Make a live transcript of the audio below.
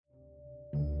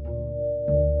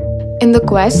In the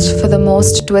quest for the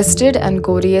most twisted and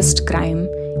goriest crime,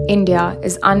 India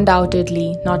is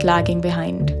undoubtedly not lagging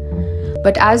behind.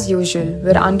 But as usual,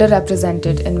 we're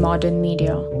underrepresented in modern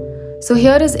media. So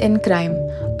here is In Crime,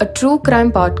 a true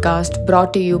crime podcast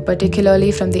brought to you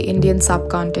particularly from the Indian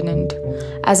subcontinent.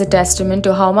 As a testament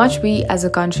to how much we as a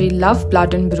country love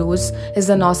blood and bruise is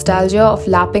the nostalgia of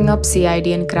lapping up CID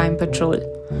and Crime Patrol.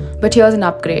 But here's an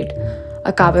upgrade.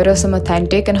 A cover of some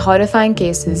authentic and horrifying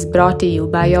cases brought to you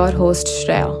by your host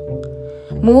Shreya.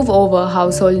 Move over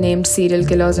household named serial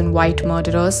killers and white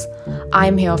murderers.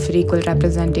 I'm here for equal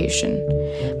representation.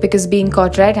 Because being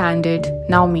caught red-handed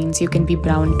now means you can be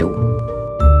brown too.